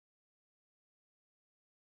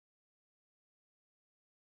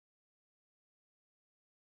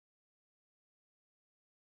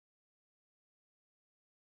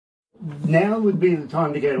now would be the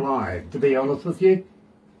time to go live, to be honest with you.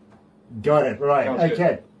 Got it, right,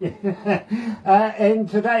 okay. And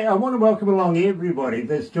today I want to welcome along everybody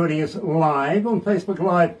that's joining us live on Facebook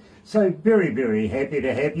Live. So very, very happy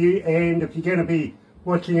to have you. And if you're going to be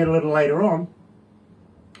watching it a little later on,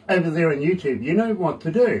 over there on YouTube, you know what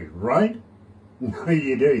to do, right? No,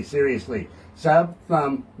 you do, seriously. Sub,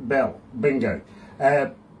 thumb, bell, bingo.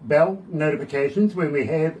 Bell notifications when we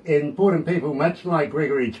have important people, much like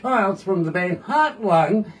Gregory Childs from the band Heart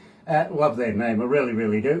Lung. Love that name, I really,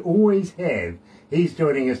 really do. Always have. He's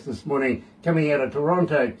joining us this morning, coming out of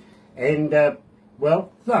Toronto. And,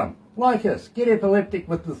 well, thumb. Like us. Get epileptic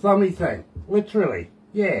with the thummy thing. Literally.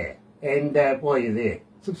 Yeah. And while you're there,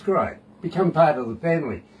 subscribe. Become part of the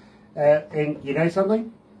family. And you know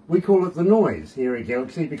something? We call it the noise here at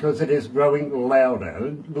Galaxy because it is growing louder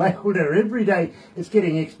and louder every day. It's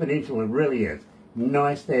getting exponential, it really is.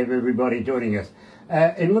 Nice to have everybody joining us.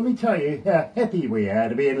 And let me tell you how happy we are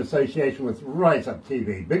to be in association with Rise Up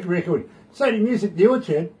TV, Big Record, Sony Music, The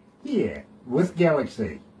Orchard, here with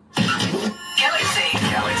Galaxy. Galaxy.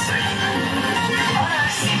 Galaxy.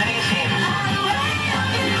 107fm.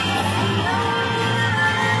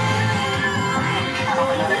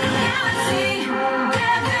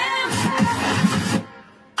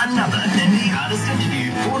 Another indie artist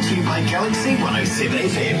interview brought to you by Galaxy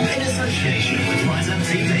 107fm in association with Rise Up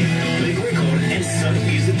TV, Big Record and Sony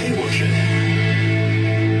Music, The Orchard.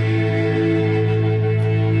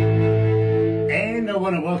 And I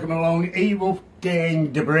want to welcome along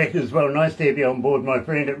Wolfgang Debrett as well. Nice to have you on board, my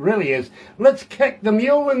friend. It really is. Let's kick the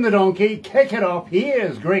mule and the donkey. Kick it off.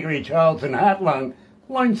 Here's Gregory Childs and Heart Lung,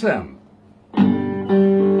 Lonesome.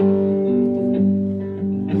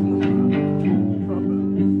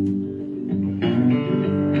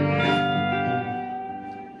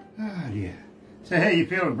 So how you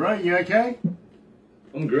feeling, bro? You okay?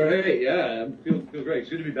 I'm great, yeah. I feel great. It's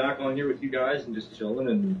good to be back on here with you guys and just chilling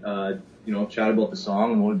and, you know, chat about the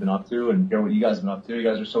song and what we've been up to and hear what you guys have been up to. You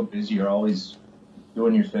guys are so busy. You're always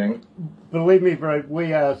doing your thing. Believe me, bro,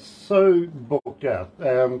 we are so booked up.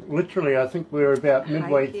 Literally, I think we're about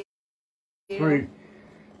midway through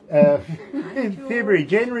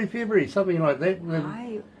January, February, something like that.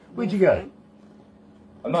 Where'd you go?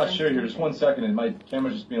 I'm not sure here. Just 1 second. And my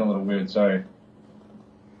camera's just being a little weird. Sorry.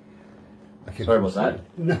 Sorry about that.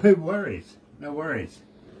 No worries. No worries.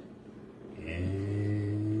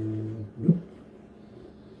 And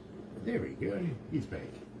there we go. He's back.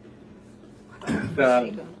 And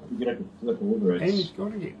he's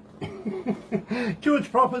gone again.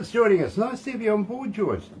 George Prophet's joining us. Nice to have you on board,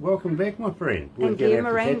 George. Welcome back, my friend. And Dear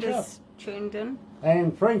Miranda's tuned in.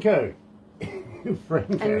 And Franco.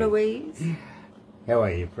 Franco. And Louise. How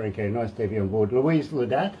are you, Franco? Nice to have you on board. Louise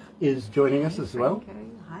Ladat is joining us as well.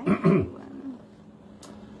 Hi, everyone.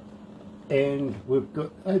 And we've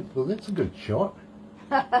got, oh, well, that's a good shot.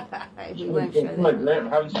 We won't show that. I'm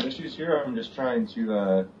having some issues here. I'm just trying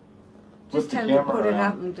to just tell him to put it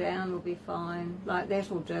up and down. We'll be fine. Like that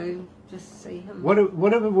will do. Just see him.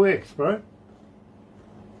 Whatever works, bro.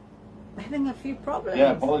 Having a few problems.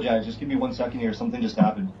 Yeah, I apologize. Just give me 1 second here. Something just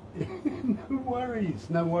happened. No worries.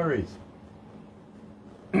 No worries.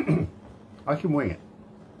 I can wing it.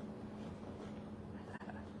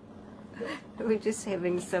 We're just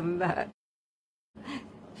having some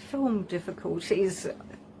film difficulties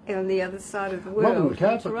on the other side of the world,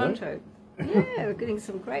 in Toronto. Yeah, we're getting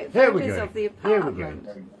some great photos of the apartment.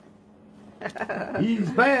 He's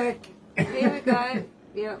back. Here we go.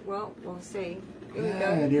 Yeah, well, we'll see. Here we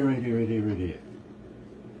go. Dear.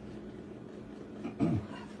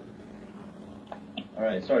 All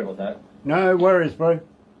right, sorry about that. No worries, bro.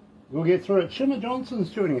 We'll get through it. Shimmer Johnson's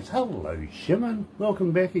joining us. Hello, Shimmer.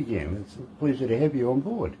 Welcome back again. It's a pleasure to have you on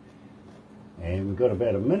board. And we've got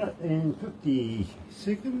about 1 minute and 50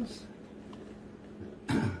 seconds.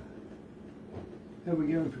 How are we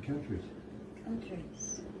going for countries?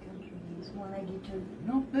 Countries, 182.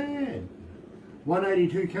 Not bad.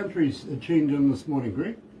 182 countries are tuned in this morning,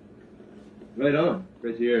 Greg. Right on.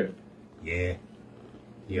 Right here. Yeah.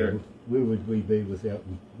 Yeah. Where would we be without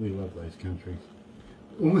them? We love those countries.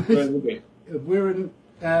 Almost, we're in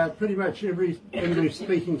pretty much every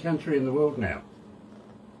English-speaking country in the world now.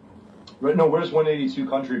 Right, no, where's 182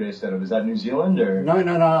 country based out of? Is that New Zealand or? No.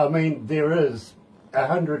 I mean, there is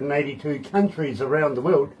 182 countries around the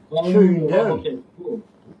world tuned in. Okay, cool.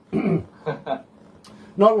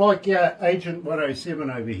 Not like Agent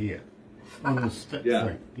 107 over here on the stick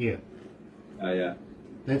thing. Yeah. Yeah.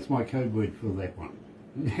 That's my code word for that one.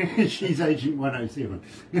 She's Agent 107.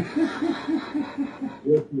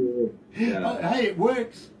 Yeah. Hey, it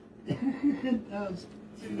works. It does.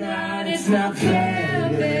 Tonight it's not fair,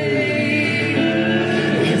 babe.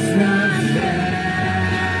 It's not fair.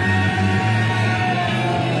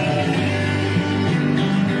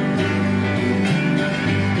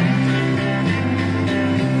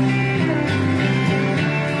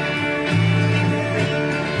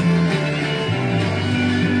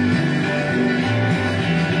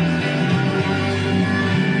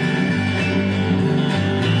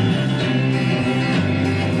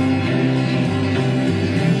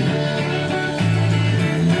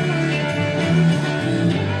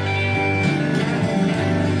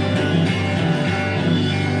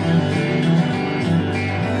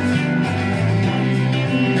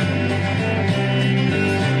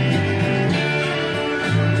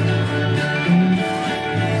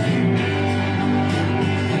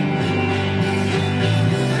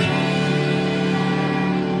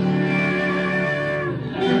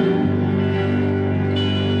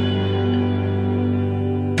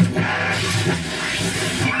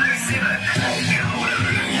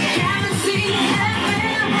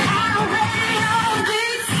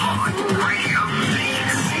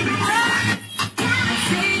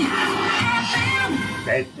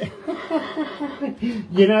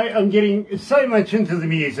 You know, I'm getting so much into the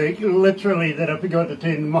music, literally, that I forgot to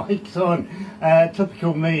turn the mics on.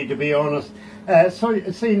 Typical me, to be honest.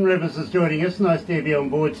 Sean Rivers is joining us. Nice to have you on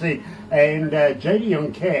board, Sean. And JD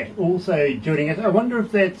on Cat also joining us. I wonder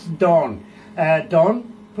if that's Don.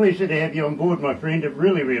 Don, pleasure to have you on board, my friend. It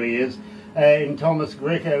really, really is. And Thomas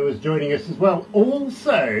Greco is joining us as well.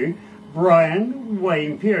 Also, Brian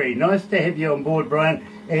Wayne Perry. Nice to have you on board, Brian.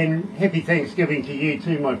 And happy Thanksgiving to you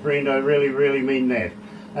too, my friend. I really, really mean that.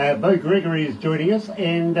 Bo Gregory is joining us,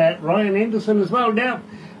 and Ryan Anderson as well. Now,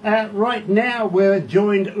 right now we're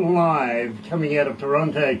joined live, coming out of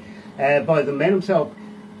Toronto, by the man himself,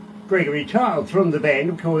 Gregory Childs, from the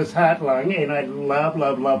band, of course, Heart Lung, and I love,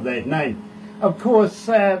 love, love that name. Of course,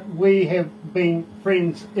 we have been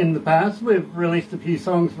friends in the past. We've released a few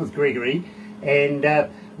songs with Gregory, and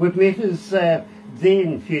we've met his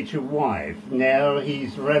then future wife. Now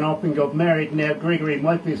he's run off and got married. Now, Gregory,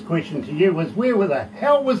 my first question to you was, where the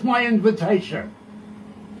hell was my invitation?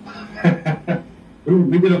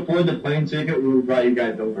 We could afford the plane ticket. We would brought you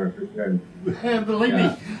guys over for sure. Believe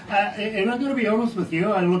me. And I've got to be honest with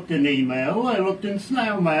you, I looked in email, I looked in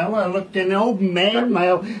snail mail, I looked in old man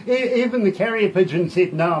mail. Even the carrier pigeon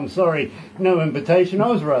said, no, I'm sorry, no invitation. I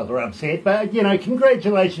was rather upset, but, you know,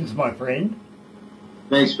 congratulations, my friend.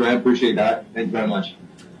 Thanks, Brad. Appreciate that. Thank you very much.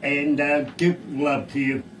 And give love to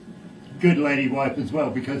your good lady wife as well,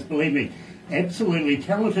 because believe me, absolutely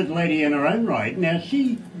talented lady in her own right. Now,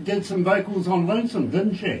 she did some vocals on Lonesome,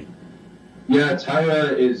 didn't she? Yeah,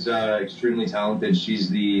 Tyra is extremely talented. She's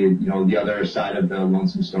the other side of the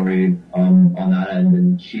Lonesome story on that end,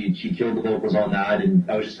 and she killed the vocals on that. And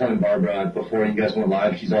I was just telling Barbara before you guys went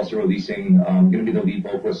live, she's also releasing, going to be the lead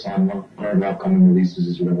vocalist on one of her upcoming releases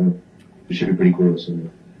as well. It should be pretty cool. So.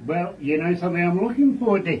 Well, you know something, I'm looking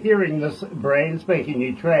forward to hearing this brand spanking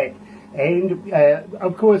new track. And,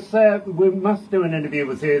 of course, we must do an interview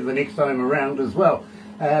with her the next time around as well,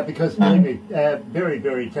 because, believe me, very,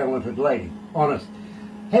 very talented lady, honest.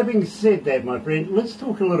 Having said that, my friend, let's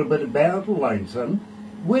talk a little bit about Lonesome.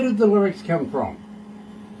 Where did the lyrics come from?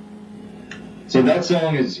 So that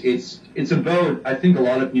song it's about, I think a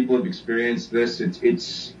lot of people have experienced this,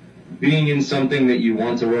 it's being in something that you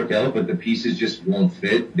want to work out, but the pieces just won't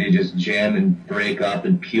fit. They just jam and break up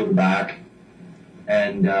and peel back.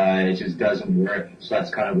 And it just doesn't work. So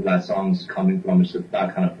that's kind of where that song's coming from. It's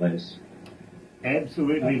that kind of place.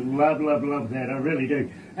 Absolutely love, love, love that. I really do.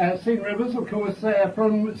 Sean Rivers, of course,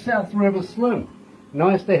 from South River Slim.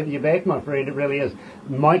 Nice to have you back, my friend. It really is.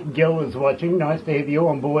 Mike Gill is watching. Nice to have you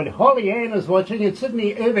on board. Holly Ann is watching. And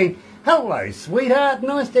Sydney Irving. Hello, sweetheart.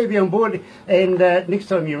 Nice to have you on board. And next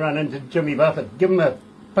time you run into Jimmy Buffett, give him a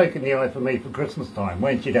poke in the eye for me for Christmas time,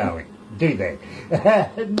 won't you, darling? Do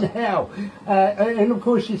that. Now, and of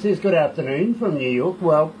course she says good afternoon from New York.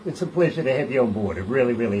 Well, it's a pleasure to have you on board. It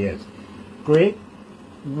really, really is. Greg,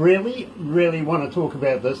 really, really want to talk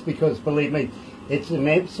about this because, believe me, it's an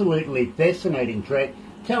absolutely fascinating track.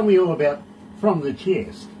 Tell me all about From the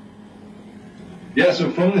Chest. Yeah,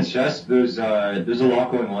 so From the Chest, there's a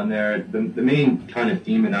lot going on there. The main kind of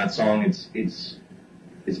theme in that song, it's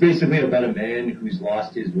basically about a man who's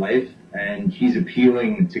lost his wife, and he's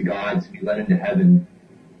appealing to God to be let into heaven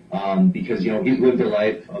because, you know, he's lived a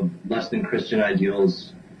life of less than Christian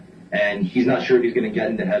ideals, and he's not sure if he's going to get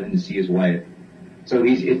into heaven to see his wife. So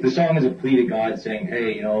if the song is a plea to God saying,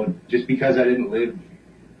 hey, you know, just because I didn't live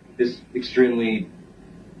this extremely,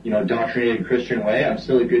 you know, doctrinated Christian way, I'm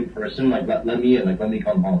still a good person. Like, let me in. Like, let me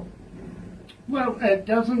come home. Well,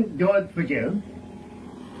 doesn't God forgive?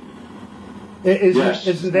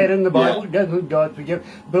 Isn't that in the Bible? Yeah. Doesn't God forgive?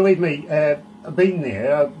 Believe me, I've been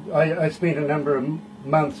there. I spent a number of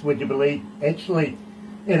months, would you believe, actually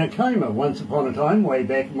in a coma once upon a time, way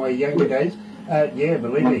back in my younger days. Yeah,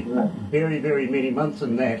 believe me, very, very many months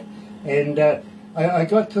in that. And I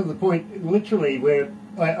got to the point, literally, where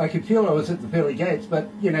I could feel I was at the pearly gates, but,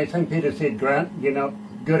 you know, St. Peter said, Grant, you're not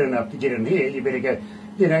good enough to get in here, you better go.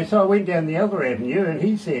 You know, so I went down the other avenue, and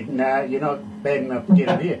he said, nah, you're not bad enough to get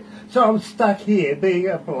in here. So I'm stuck here being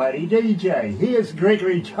a bloody DJ. Here's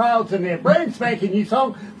Gregory Childs and their brand spanking new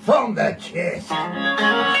song, From the Chest.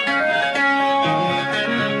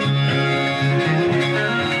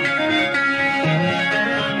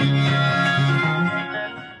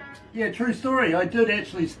 Yeah, true story. I did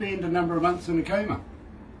actually spend a number of months in a coma.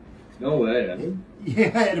 No way.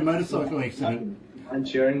 Yeah, I had a motorcycle accident. And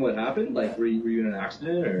sharing what happened? Like, were you in an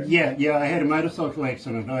accident? Or? Yeah, I had a motorcycle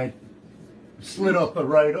accident. I slid off a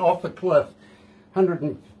road, off a cliff,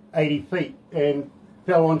 180 feet, and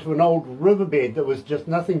fell onto an old riverbed that was just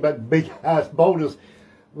nothing but big-ass boulders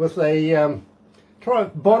with a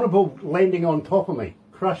Bonneville landing on top of me,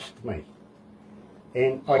 crushed me.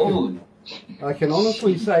 And I can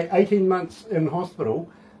honestly say 18 months in hospital,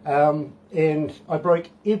 and I broke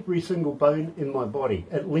every single bone in my body,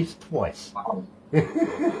 at least twice. Wow.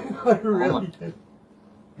 I really did.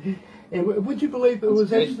 And would you believe it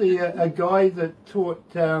was actually a guy that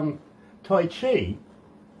taught Tai Chi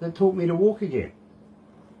that taught me to walk again?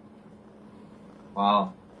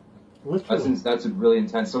 Wow. Literally. That's really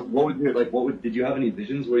intense. So did you have any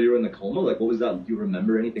visions where you were in the coma? Like, what was that? Do you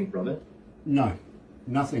remember anything from it? No,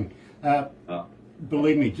 nothing.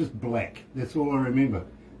 Believe me, just black. That's all I remember.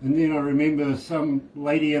 And then I remember some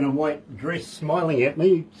lady in a white dress smiling at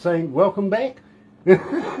me saying, welcome back.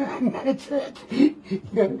 That's it.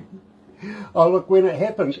 Oh, look, when it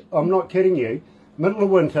happened, I'm not kidding you, middle of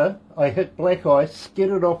winter, I hit black ice,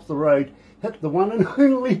 skidded off the road, hit the one and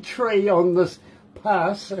only tree on this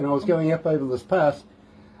pass, and I was going up over this pass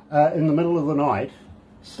in the middle of the night,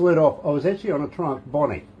 slid off. I was actually on a Triumph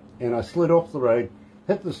Bonnie, and I slid off the road,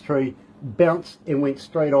 hit this tree, bounced and went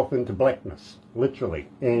straight off into blackness, literally,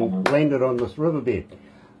 and landed on this riverbed.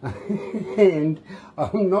 And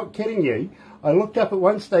I'm not kidding you, I looked up at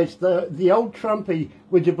one stage, the old Trumpy,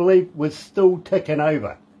 would you believe, was still ticking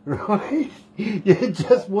over, right? It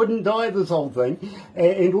just wouldn't die, this whole thing.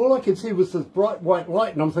 And all I could see was this bright white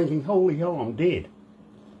light, and I'm thinking, holy hell, I'm dead.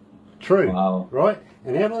 True, wow. Right?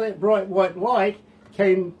 And out of that bright white light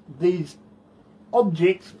came these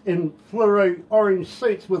objects in fluoro orange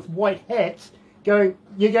suits with white hats going,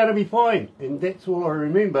 you're going to be fine. And that's all I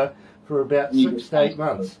remember for about 6 to 8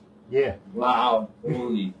 months. Yeah. Wow.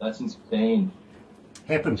 Holy, that's insane.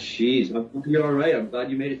 Happened. Jeez, you're all right. I'm glad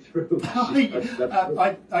you made it through.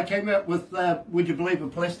 I came out with, would you believe, a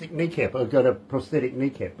plastic kneecap. I've got a prosthetic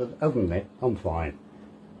kneecap, but other than that, I'm fine.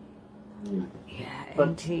 Yeah,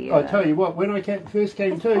 but I tell you what, when I first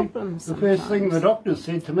came to, the first thing the doctors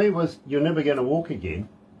said to me was, you're never going to walk again.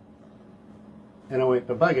 And I went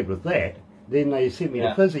buggered with that. Then they sent me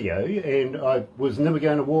to physio, and I was never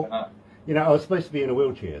going to walk. You know, I was supposed to be in a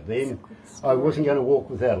wheelchair. Then I wasn't going to walk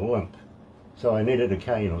without a limp. So I needed a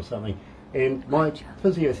cane or something. And my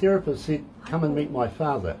physiotherapist said, come and meet my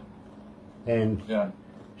father. And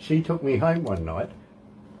she took me home one night,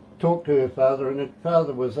 talked to her father, and her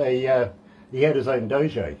father was he had his own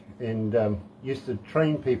dojo and used to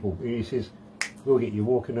train people. And he says, we'll get you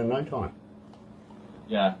walking in no time.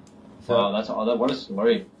 Yeah. So wow, what a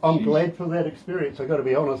story. I'm glad for that experience, I've got to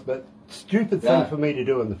be honest, but stupid thing for me to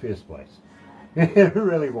do in the first place. It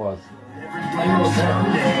really was.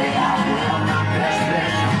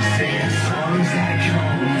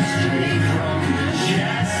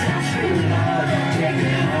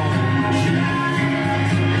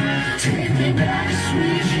 Take me back,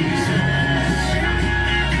 sweet Jesus.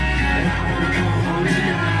 I wanna go home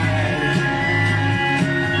tonight.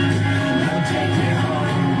 Take me home.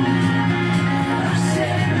 I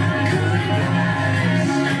said goodbye.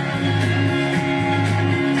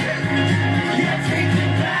 Yeah, take me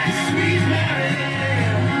back, sweet Mary.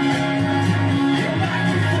 You're back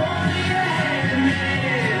before you had me.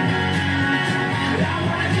 I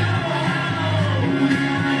wanna go home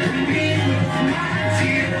and be with my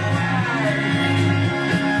dear wife.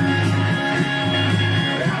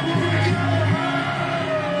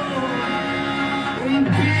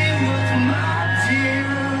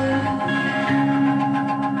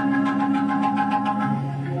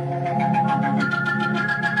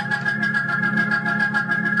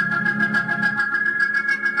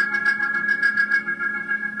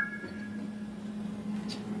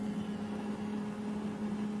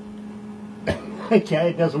 Okay,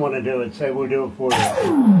 it doesn't want to do it, so we'll do it for you.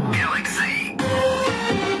 Galaxy.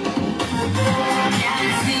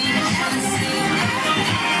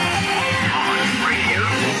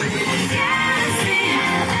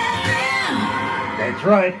 That's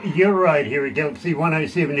right, you're right here at Galaxy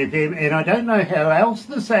 107 FM, and I don't know how else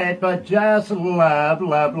to say it, but just love,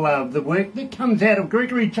 love, love the work that comes out of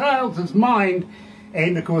Gregory Childs' mind,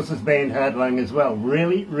 and of course his band Heart Lung as well.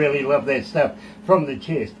 Really, really love that stuff from the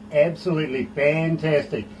chest. Absolutely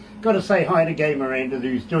fantastic. Got to say hi to Gay Miranda,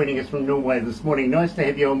 who's joining us from Norway this morning. Nice to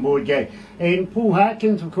have you on board, Gay. And Paul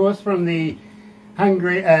Harkins, of course, from the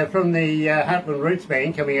Heartland Roots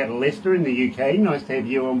Band coming out of Leicester in the UK. Nice to have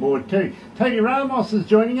you on board too. Tony Ramos is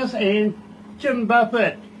joining us, and Jim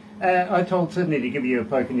Buffett. I told Sydney to give you a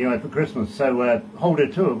poke in the eye for Christmas, so hold her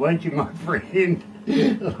to it, won't you, my friend?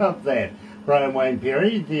 Love that. Brian Wayne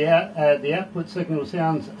Perry, the output signal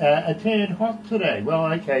sounds a tad hot today.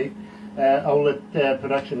 Well, okay, I'll let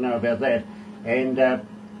production know about that. And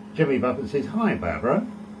Jimmy Buffett says, hi, Barbara.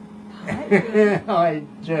 Hi,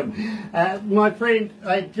 Jim. My friend,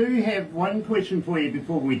 I do have one question for you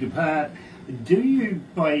before we depart. Do you,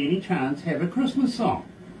 by any chance, have a Christmas song?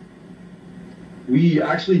 We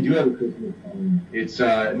actually do have a Christmas song.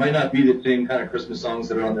 It might not be the same kind of Christmas songs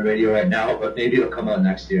that are on the radio right now, but maybe it'll come out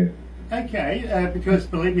next year. Okay, because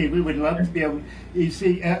believe me, we would love to be able. You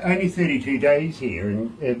see, only 32 days here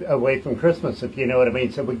and away from Christmas, if you know what I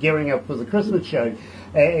mean. So we're gearing up for the Christmas show,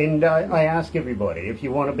 and I ask everybody, if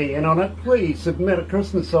you want to be in on it, please submit a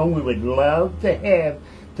Christmas song. We would love to have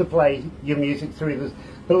to play your music through this.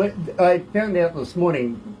 But I found out this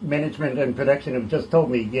morning, management and production have just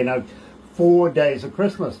told me, 4 days of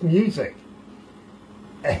Christmas music.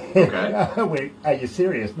 Okay. Are you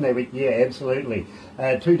serious? No, yeah, absolutely.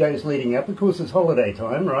 2 days leading up, of course, it's holiday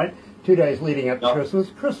time, right? 2 days leading up to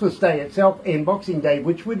Christmas, Christmas Day itself, and Boxing Day,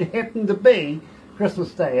 which would happen to be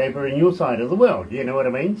Christmas Day over in your side of the world. You know what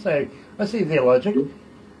I mean? So I see their logic.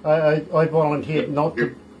 I volunteered not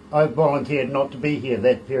to. I volunteered not to be here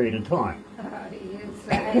that period of time.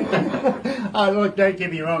 Look, don't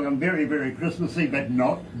get me wrong, I'm very, very Christmassy, but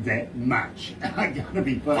not that much. I gotta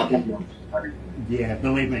be fun. Yeah,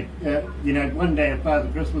 believe me. One day if Father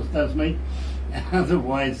Christmas does me,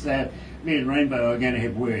 otherwise me and Rainbow are going to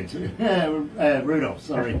have words. Rudolph,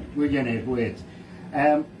 sorry, we're going to have words.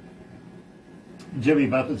 Jimmy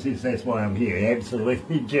Buffett says that's why I'm here.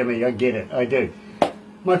 Absolutely, Jimmy, I get it, I do.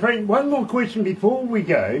 My friend, one more question before we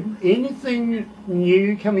go. Anything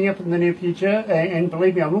new coming up in the near future? And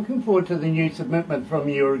believe me, I'm looking forward to the new submission from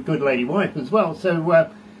your good lady wife as well. So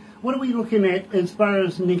what are we looking at as far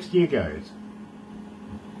as next year goes?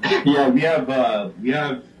 Yeah, we have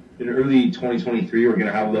in early 2023, we're going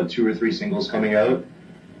to have about 2 or 3 singles coming out.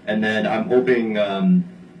 And then I'm hoping,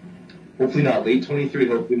 hopefully not late 23,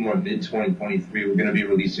 hopefully more mid 2023, we're going to be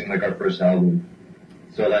releasing like our first album.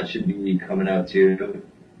 So that should be coming out too.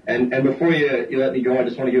 And before you let me go, I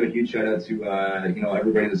just want to give a huge shout out to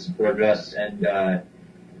everybody that supported us, and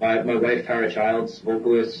my wife Tara Childs,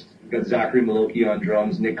 vocalist. We've got Zachary Maloki on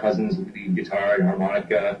drums, Nick Cousins with the guitar and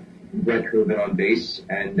harmonica, and Brett Corbin on bass.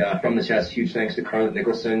 And from the chest, huge thanks to Carla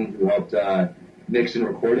Nicholson who helped mix and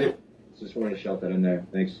record it. So just wanted to shout that in there.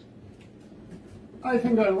 Thanks. I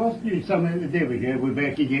think I lost you somewhere. There we go. We're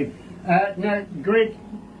back again. Now, Greg,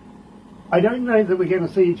 I don't know that we're going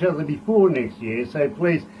to see each other before next year, so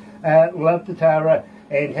please, love to Tara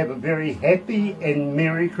and have a very happy and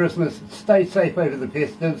Merry Christmas. Stay safe over the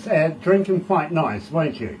festives. Drink and fight nice,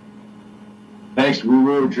 won't you? Thanks,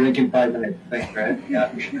 woo-woo. Drink and fight nice. Thanks, Brad. Yeah.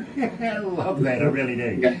 I love that, I really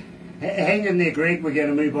do. Yeah. Hang in there, Greg. We're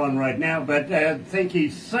going to move on right now, but thank you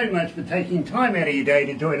so much for taking time out of your day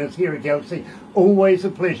to join us here at Galaxy. Always a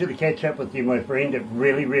pleasure to catch up with you, my friend. It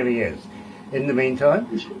really, really is. In the meantime,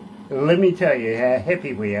 let me tell you how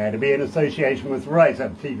happy we are to be in association with Rise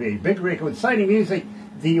Up TV, Big Record, Sony Music,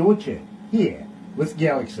 The Orchard, here with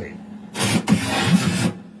Galaxy.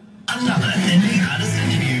 Another indie artist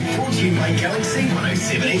interview brought to you by Galaxy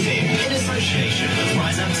 107 FM in association with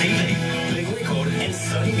Rise Up TV, Big Record and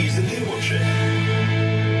Sony Music, The Orchard.